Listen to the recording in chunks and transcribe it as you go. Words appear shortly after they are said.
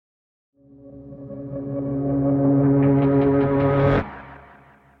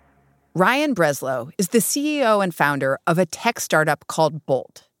Ryan Breslow is the CEO and founder of a tech startup called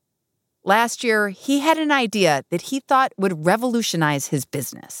Bolt. Last year, he had an idea that he thought would revolutionize his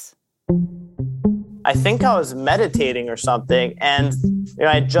business. I think I was meditating or something, and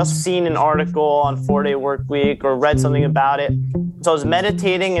I'd just seen an article on 4-Day Workweek or read something about it. So I was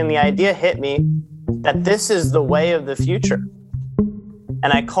meditating, and the idea hit me that this is the way of the future. And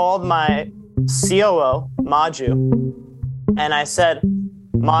I called my COO, Maju, and I said,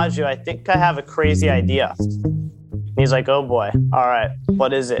 Maju, I think I have a crazy idea. And he's like, oh boy, all right,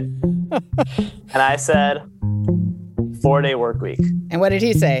 what is it? And I said, 4-Day Workweek. And what did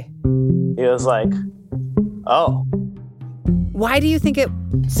he say? He was like, oh. Why do you think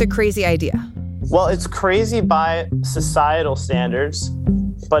it's a crazy idea? Well, it's crazy by societal standards,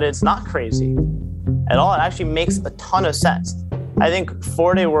 but it's not crazy at all. It actually makes a ton of sense. I think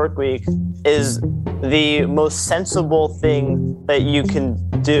 4-Day Workweek is the most sensible thing that you can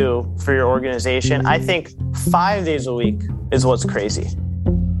do for your organization. I think 5 days a week is what's crazy.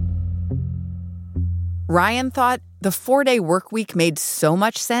 Ryan thought the 4-Day Workweek made so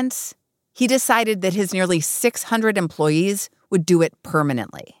much sense, he decided that his nearly 600 employees would do it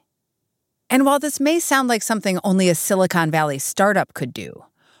permanently. And while this may sound like something only a Silicon Valley startup could do,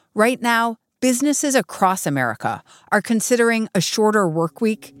 right now, businesses across America are considering a shorter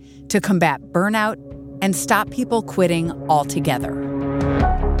workweek to combat burnout and stop people quitting altogether.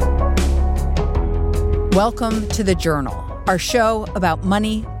 Welcome to The Journal, our show about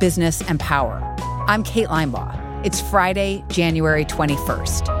money, business, and power. I'm Kate Linebaugh. It's Friday, January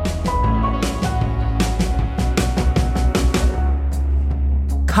 21st.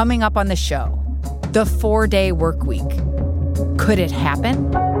 Coming up on the show, the 4-Day Workweek. Could it happen?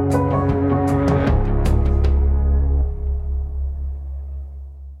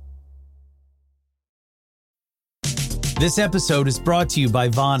 This episode is brought to you by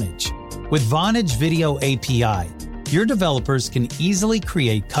Vonage. With Vonage Video API, your developers can easily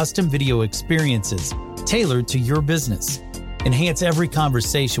create custom video experiences tailored to your business. Enhance every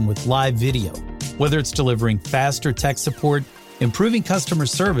conversation with live video, whether it's delivering faster tech support, improving customer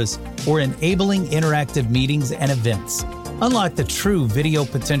service, or enabling interactive meetings and events. Unlock the true video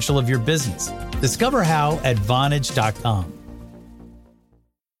potential of your business. Discover how at Vonage.com.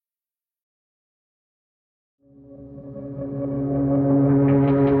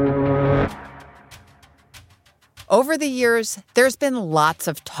 Over the years, there's been lots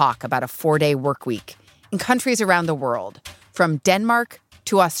of talk about a 4-Day Workweek in countries around the world, from Denmark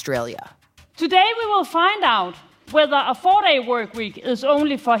to Australia. Today we will find out whether a 4-Day Workweek is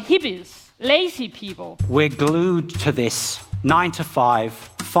only for hippies, lazy people. We're glued to this 9-to-5,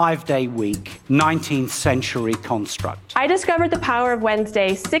 5-day week, 19th century construct. I discovered the power of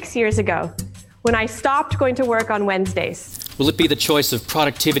Wednesday 6 years ago when I stopped going to work on Wednesdays. Will it be the choice of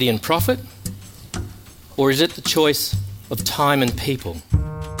productivity and profit? Or is it the choice of time and people?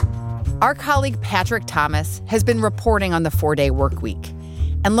 Our colleague Patrick Thomas has been reporting on the 4-Day Workweek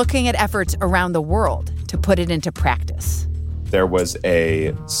and looking at efforts around the world to put it into practice. There was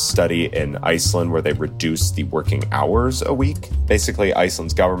a study in Iceland where they reduced the working hours a week. Basically,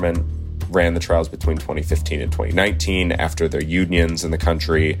 Iceland's government ran the trials between 2015 and 2019 after their unions in the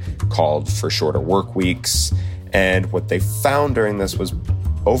country called for shorter work weeks. And what they found during this was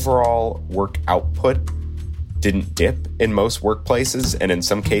overall work output didn't dip in most workplaces and in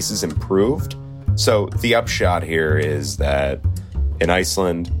some cases improved. So the upshot here is that in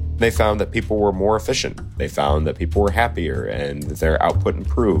Iceland, they found that people were more efficient. They found that people were happier and their output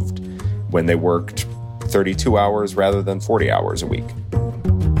improved when they worked 32 hours rather than 40 hours a week.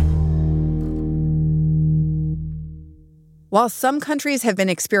 While some countries have been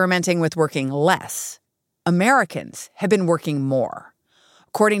experimenting with working less, Americans have been working more.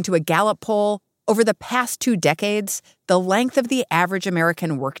 According to a Gallup poll, over the past 2 decades, the length of the average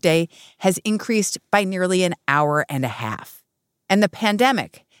American workday has increased by nearly an hour and a half. And the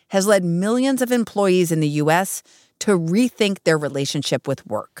pandemic has led millions of employees in the U.S. to rethink their relationship with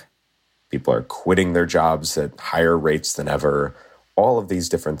work. People are quitting their jobs at higher rates than ever. All of these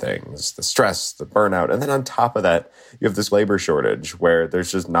different things, the stress, the burnout, and then on top of that, you have this labor shortage where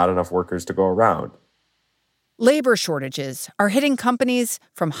there's just not enough workers to go around. Labor shortages are hitting companies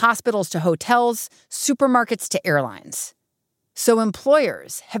from hospitals to hotels, supermarkets to airlines. So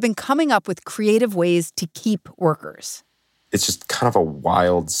employers have been coming up with creative ways to keep workers. It's just kind of a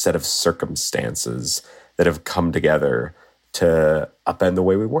wild set of circumstances that have come together to upend the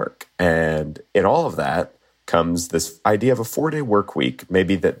way we work. And in all of that comes this idea of a 4-day work week.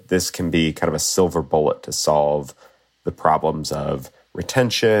 Maybe that this can be kind of a silver bullet to solve the problems of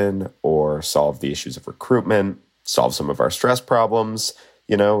retention or solve the issues of recruitment, solve some of our stress problems,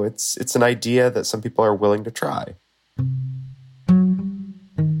 it's an idea that some people are willing to try.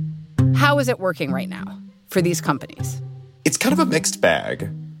 How is it working right now for these companies? It's kind of a mixed bag.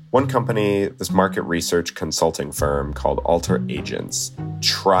 One company, this market research consulting firm called Alter Agents,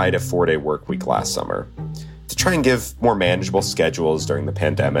 tried a 4-day work week last summer to try and give more manageable schedules during the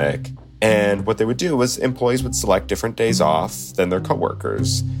pandemic. And what they would do was employees would select different days off than their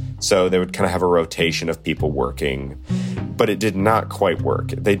coworkers. So they would kind of have a rotation of people working. But it did not quite work.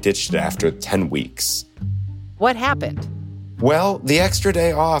 They ditched it after 10 weeks. What happened? Well, the extra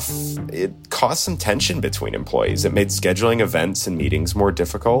day off, it caused some tension between employees. It made scheduling events and meetings more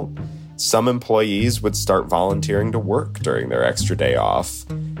difficult. Some employees would start volunteering to work during their extra day off,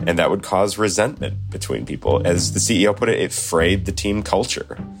 and that would cause resentment between people. As the CEO put it, it frayed the team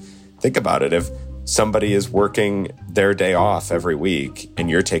culture. Think about it. If somebody is working their day off every week and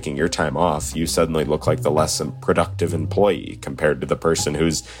you're taking your time off, you suddenly look like the less productive employee compared to the person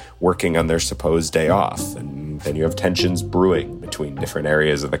who's working on their supposed day off. And then you have tensions brewing between different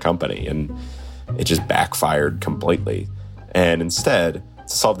areas of the company, and it just backfired completely. And instead,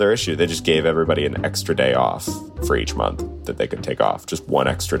 to solve their issue, they just gave everybody an extra day off for each month that they could take off, just one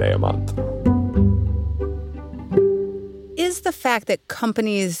extra day a month. Is the fact that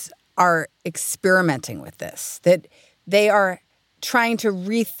companies are experimenting with this, that they are trying to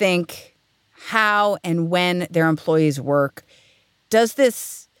rethink how and when their employees work, does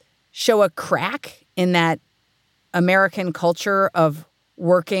this show a crack in that American culture of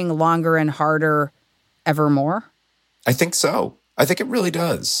working longer and harder ever more? I think so. I think it really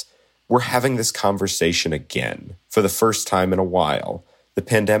does. We're having this conversation again for the first time in a while. The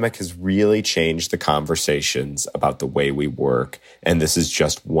pandemic has really changed the conversations about the way we work, and this is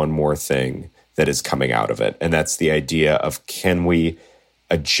just one more thing that is coming out of it. And that's the idea of, can we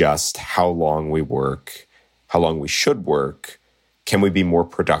adjust how long we work, how long we should work? Can we be more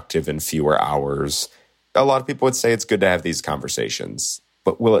productive in fewer hours? A lot of people would say it's good to have these conversations,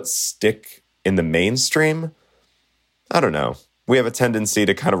 but will it stick in the mainstream? I don't know. We have a tendency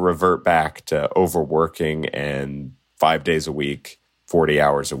to kind of revert back to overworking and 5 days a week, 40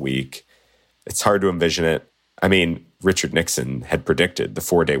 hours a week. It's hard to envision it. I mean, Richard Nixon had predicted the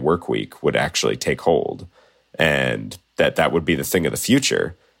 4-day work week would actually take hold and that would be the thing of the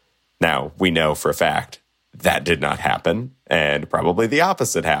future. Now, we know for a fact that did not happen, and probably the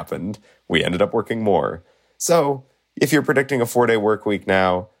opposite happened. We ended up working more. So if you're predicting a 4-day work week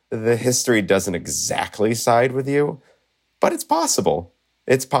now, the history doesn't exactly side with you, but it's possible.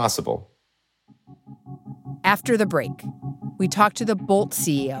 It's possible. After the break, we talk to the Bolt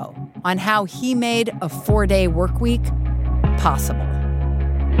CEO on how he made a 4-day work week possible.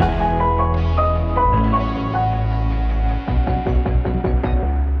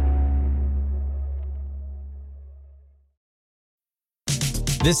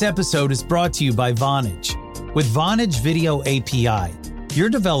 This episode is brought to you by Vonage. With Vonage Video API, your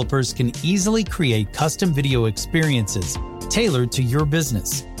developers can easily create custom video experiences tailored to your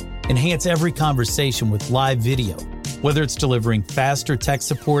business. Enhance every conversation with live video, whether it's delivering faster tech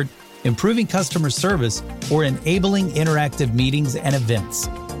support, improving customer service, or enabling interactive meetings and events.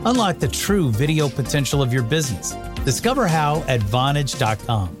 Unlock the true video potential of your business. Discover how at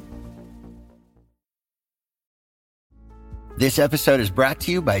Vonage.com. This episode is brought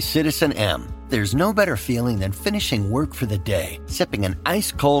to you by Citizen M. There's no better feeling than finishing work for the day, sipping an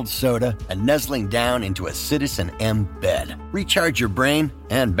ice-cold soda, and nuzzling down into a Citizen M bed. Recharge your brain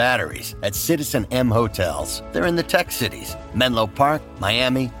and batteries at Citizen M hotels. They're in the tech cities, Menlo Park,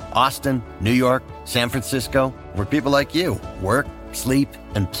 Miami, Austin, New York, San Francisco, where people like you work, sleep,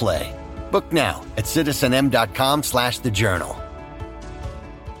 and play. Book now at citizenm.com/thejournal.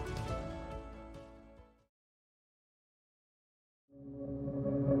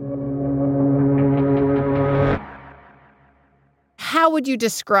 How would you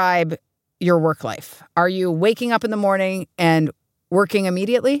describe your work life? Are you waking up in the morning and working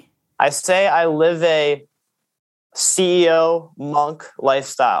immediately? I say I live a CEO monk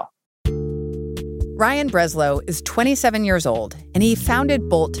lifestyle. Ryan Breslow is 27 years old, and he founded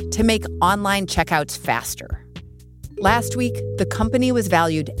Bolt to make online checkouts faster. Last week, the company was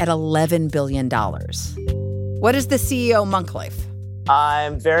valued at $11 billion. What is the CEO monk life?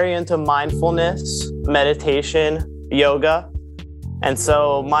 I'm very into mindfulness, meditation, yoga. And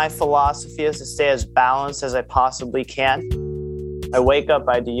so my philosophy is to stay as balanced as I possibly can. I wake up,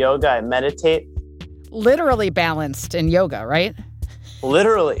 I do yoga, I meditate. Literally balanced in yoga, right?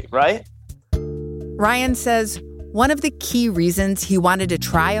 Literally, right? Ryan says one of the key reasons he wanted to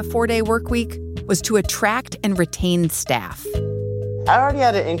try a 4-day work week was to attract and retain staff. I already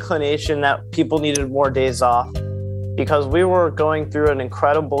had an inclination that people needed more days off. because we were going through an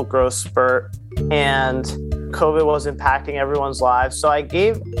incredible growth spurt and COVID was impacting everyone's lives. So I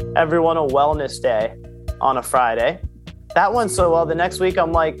gave everyone a wellness day on a Friday. That went so well. The next week,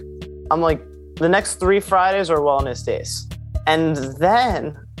 I'm like, the next 3 Fridays are wellness days. And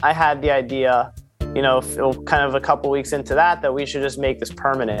then I had the idea, kind of a couple weeks into that we should just make this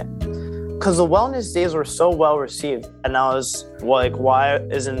permanent. Because the wellness days were so well received. And I was like, why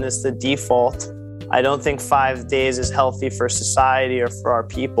isn't this the default? I don't think 5 days is healthy for society or for our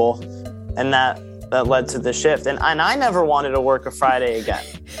people. And that led to the shift. And I never wanted to work a Friday again.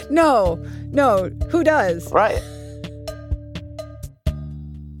 No, who does? Right.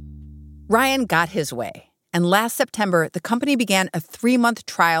 Ryan got his way. And last September, the company began a 3-month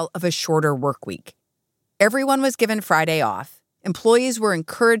trial of a shorter work week. Everyone was given Friday off. Employees were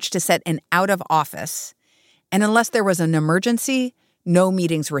encouraged to set an out of office. And unless there was an emergency, no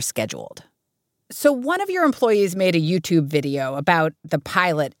meetings were scheduled. So one of your employees made a YouTube video about the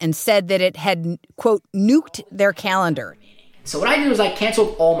pilot and said that it had, quote, nuked their calendar. So what I did was I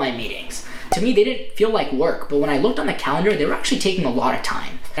canceled all my meetings. To me, they didn't feel like work, but when I looked on the calendar, they were actually taking a lot of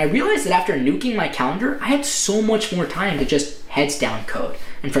time. And I realized that after nuking my calendar, I had so much more time to just heads down code.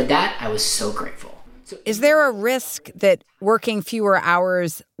 And for that, I was so grateful. Is there a risk that working fewer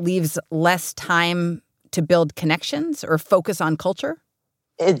hours leaves less time to build connections or focus on culture?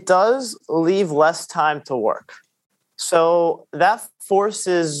 It does leave less time to work. So that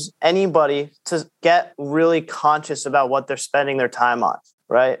forces anybody to get really conscious about what they're spending their time on,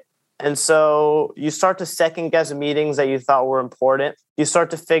 right? And so you start to second guess meetings that you thought were important. You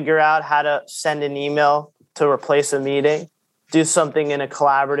start to figure out how to send an email to replace a meeting, do something in a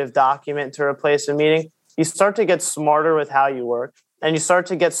collaborative document to replace a meeting. You start to get smarter with how you work, and you start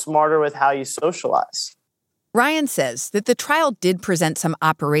to get smarter with how you socialize. Ryan says that the trial did present some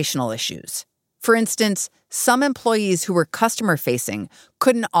operational issues. For instance, some employees who were customer-facing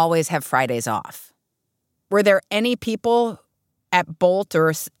couldn't always have Fridays off. Were there any people at Bolt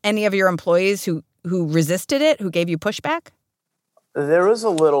or any of your employees who resisted it, who gave you pushback? There was a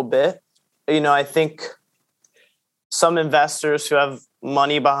little bit. I think some investors who have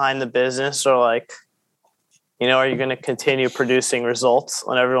money behind the business are like, are you going to continue producing results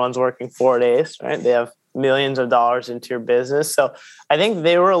when everyone's working 4 days, right? They have millions of dollars into your business. So I think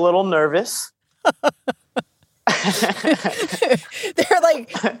they were a little nervous. They're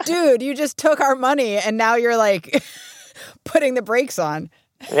like, dude, you just took our money and now you're like putting the brakes on.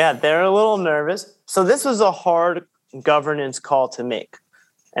 Yeah, they're a little nervous. So this was a hard governance call to make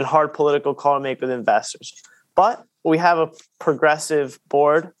and hard political call to make with investors. But we have a progressive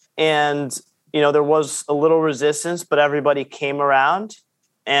board and, there was a little resistance, but everybody came around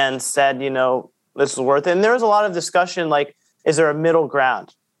and said, this is worth it. And there was a lot of discussion, like, is there a middle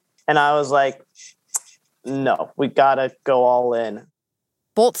ground? And I was like, no, we got to go all in.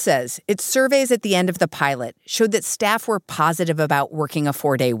 Bolt says its surveys at the end of the pilot showed that staff were positive about working a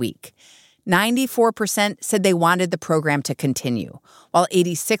 4-day week. 94% said they wanted the program to continue, while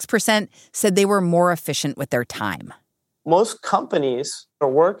 86% said they were more efficient with their time. Most companies are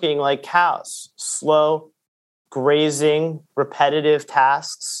working like cows, slow, grazing, repetitive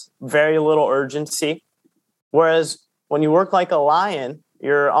tasks, very little urgency. Whereas when you work like a lion,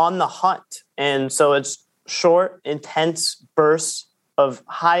 you're on the hunt. And so it's short, intense bursts of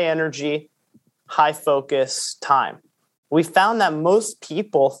high energy, high focus time. We found that most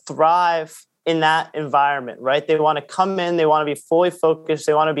people thrive in that environment, right? They want to come in, they want to be fully focused,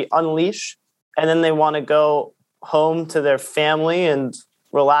 they want to be unleashed, and then they want to go home to their family and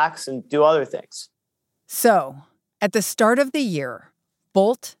relax and do other things. So, at the start of the year,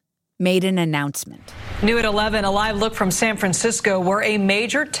 Bolt made an announcement. New at 11, a live look from San Francisco, where a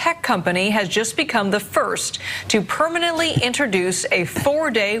major tech company has just become the first to permanently introduce a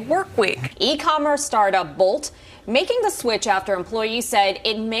 4-day work week. E-commerce startup Bolt making the switch after employees said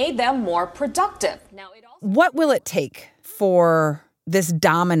it made them more productive. What will it take for this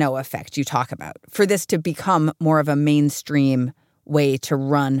domino effect you talk about, for this to become more of a mainstream way to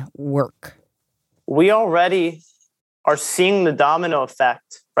run work? We already are seeing the domino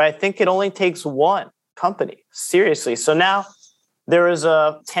effect, right? I think it only takes one company, seriously. So now there is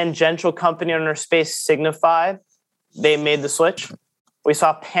a tangential company in our space, Signify. They made the switch. We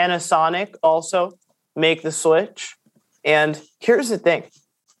saw Panasonic also make the switch. And here's the thing,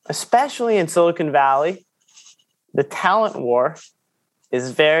 especially in Silicon Valley, the talent war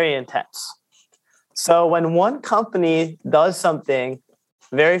is very intense. So when one company does something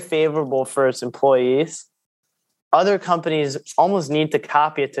very favorable for its employees, other companies almost need to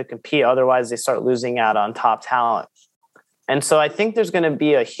copy it to compete. Otherwise, they start losing out on top talent. And so I think there's going to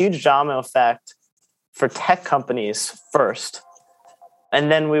be a huge domino effect for tech companies first,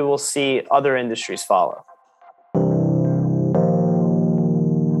 and then we will see other industries follow.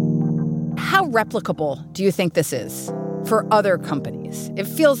 How replicable do you think this is for other companies? It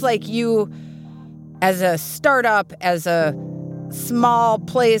feels like you, as a startup, as a small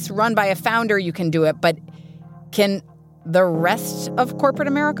place run by a founder, you can do it, but can the rest of corporate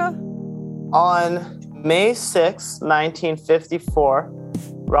America? On May 6, 1954,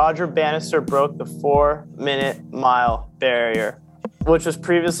 Roger Bannister broke the 4-minute mile barrier, which was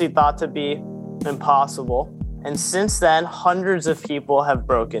previously thought to be impossible. And since then, hundreds of people have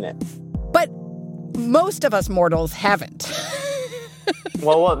broken it. But most of us mortals haven't.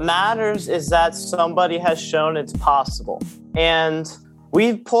 Well, what matters is that somebody has shown it's possible. And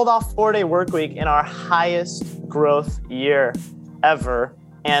we pulled off 4-day workweek in our highest growth year ever,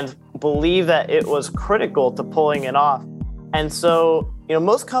 and believe that it was critical to pulling it off. And so,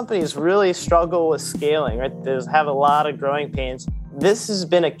 most companies really struggle with scaling, right? They have a lot of growing pains. This has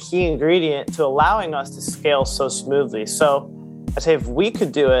been a key ingredient to allowing us to scale so smoothly. So I say if we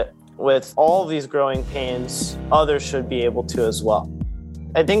could do it with all of these growing pains, others should be able to as well.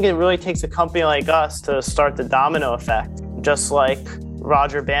 I think it really takes a company like us to start the domino effect, just like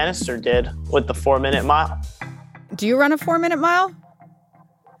Roger Bannister did with the 4-minute mile. Do you run a 4-minute mile?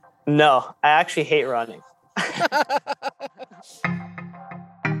 No, I actually hate running.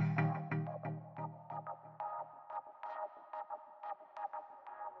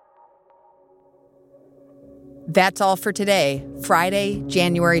 That's all for today, Friday,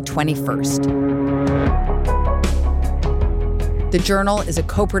 January 21st. The Journal is a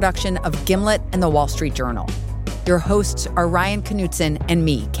co-production of Gimlet and The Wall Street Journal. Your hosts are Ryan Knutson and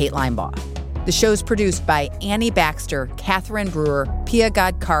me, Kate Linebaugh. The show's produced by Annie Baxter, Catherine Brewer, Pia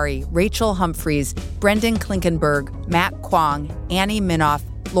Godkari, Rachel Humphreys, Brendan Klinkenberg, Matt Kwong, Annie Minoff,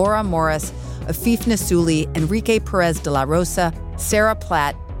 Laura Morris, Afif Nasuli, Enrique Perez de la Rosa, Sarah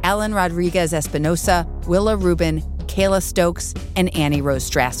Platt, Alan Rodriguez Espinosa, Willa Rubin, Kayla Stokes, and Annie Rose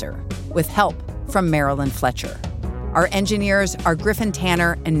Strasser, with help from Marilyn Fletcher. Our engineers are Griffin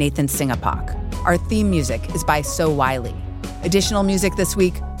Tanner and Nathan Singapak. Our theme music is by So Wiley. Additional music this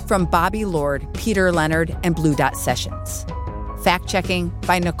week from Bobby Lord, Peter Leonard, and Blue Dot Sessions. Fact-checking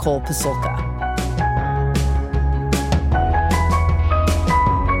by Nicole Pasulka.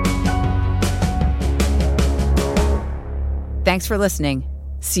 Thanks for listening.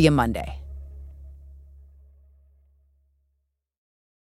 See you Monday.